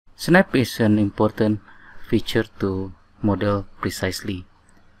Snap is an important feature to model precisely.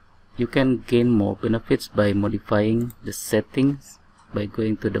 You can gain more benefits by modifying the settings by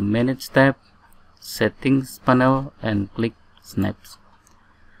going to the Manage tab, Settings panel, and click Snaps.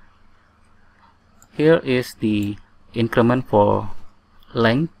 Here is the increment for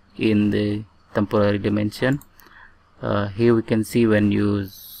length in the temporary dimension. Here we can see when you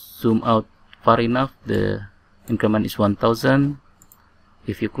zoom out far enough, the increment is 1000.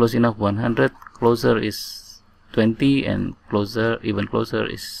 If you close enough, 100. Closer is 20, and closer, even closer,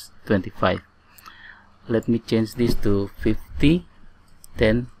 is 25. Let me change this to 50,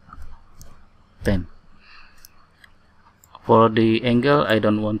 10, 10. For the angle, I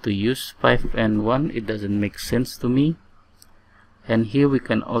don't want to use 5 and 1. It doesn't make sense to me. And here we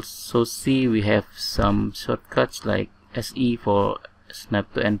can also see we have some shortcuts like SE for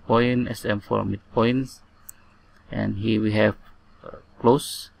snap to endpoint, SM for midpoints, and here we have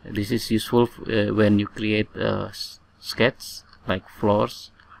close. This is useful when you create a sketch like floors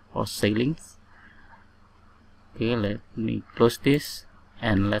or ceilings. Okay, let me close this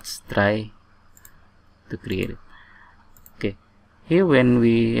and let's try to create it. Okay, here when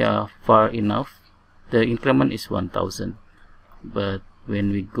we are far enough, the increment is 1000, but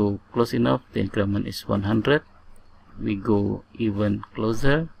when we go close enough, the increment is 100. We go even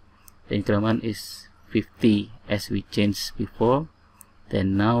closer, the increment is 50 as we changed before.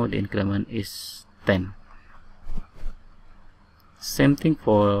 Then now the increment is 10. Same thing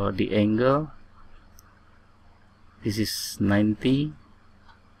for the angle. This is 90,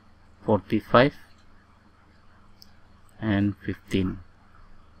 45, and 15.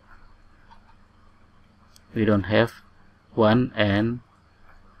 We don't have 1 and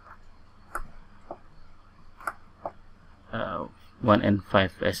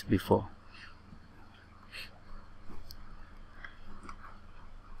 5 as before.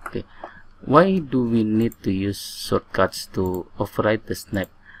 Okay, why do we need to use shortcuts to override the snap?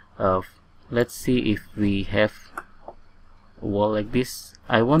 Let's see if we have a wall like this.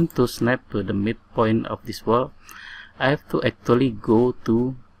 I want to snap to the midpoint of this wall. I have to actually go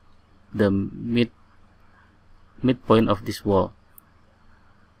to the midpoint of this wall.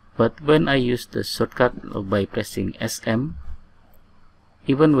 But when I use the shortcut by pressing SM,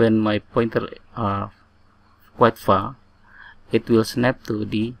 even when my pointer are quite far, it will snap to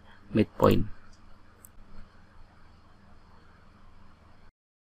the midpoint.